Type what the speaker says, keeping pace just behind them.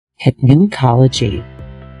Hypno-oncology.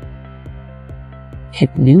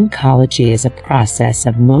 Hypno-oncology is a process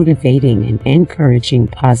of motivating and encouraging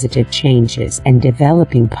positive changes and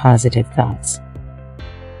developing positive thoughts.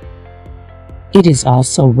 It is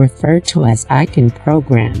also referred to as Icon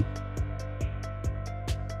program.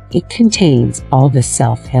 It contains all the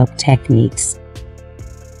self-help techniques.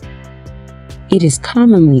 It is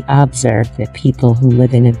commonly observed that people who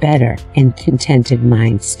live in a better and contented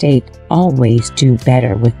mind state always do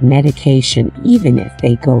better with medication, even if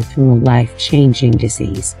they go through a life-changing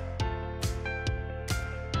disease.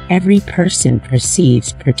 Every person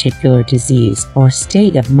perceives particular disease or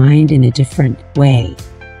state of mind in a different way.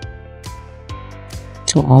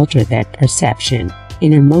 To alter that perception,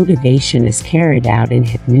 inner motivation is carried out in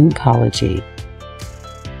hypno-oncology.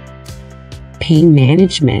 Pain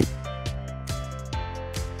management.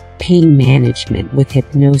 Pain management with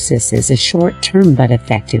hypnosis is a short-term but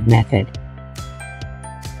effective method.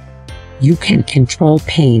 You can control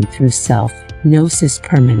pain through self-hypnosis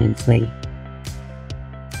permanently.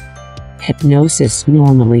 Hypnosis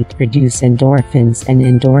normally produces endorphins, and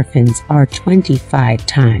endorphins are 25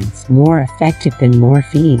 times more effective than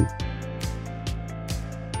morphine.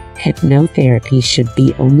 Hypnotherapy should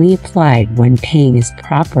be only applied when pain is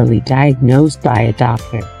properly diagnosed by a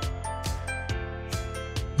doctor.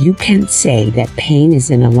 You can say that pain is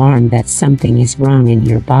an alarm that something is wrong in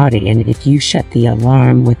your body, and if you shut the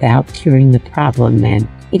alarm without curing the problem, then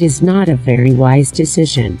it is not a very wise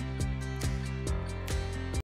decision.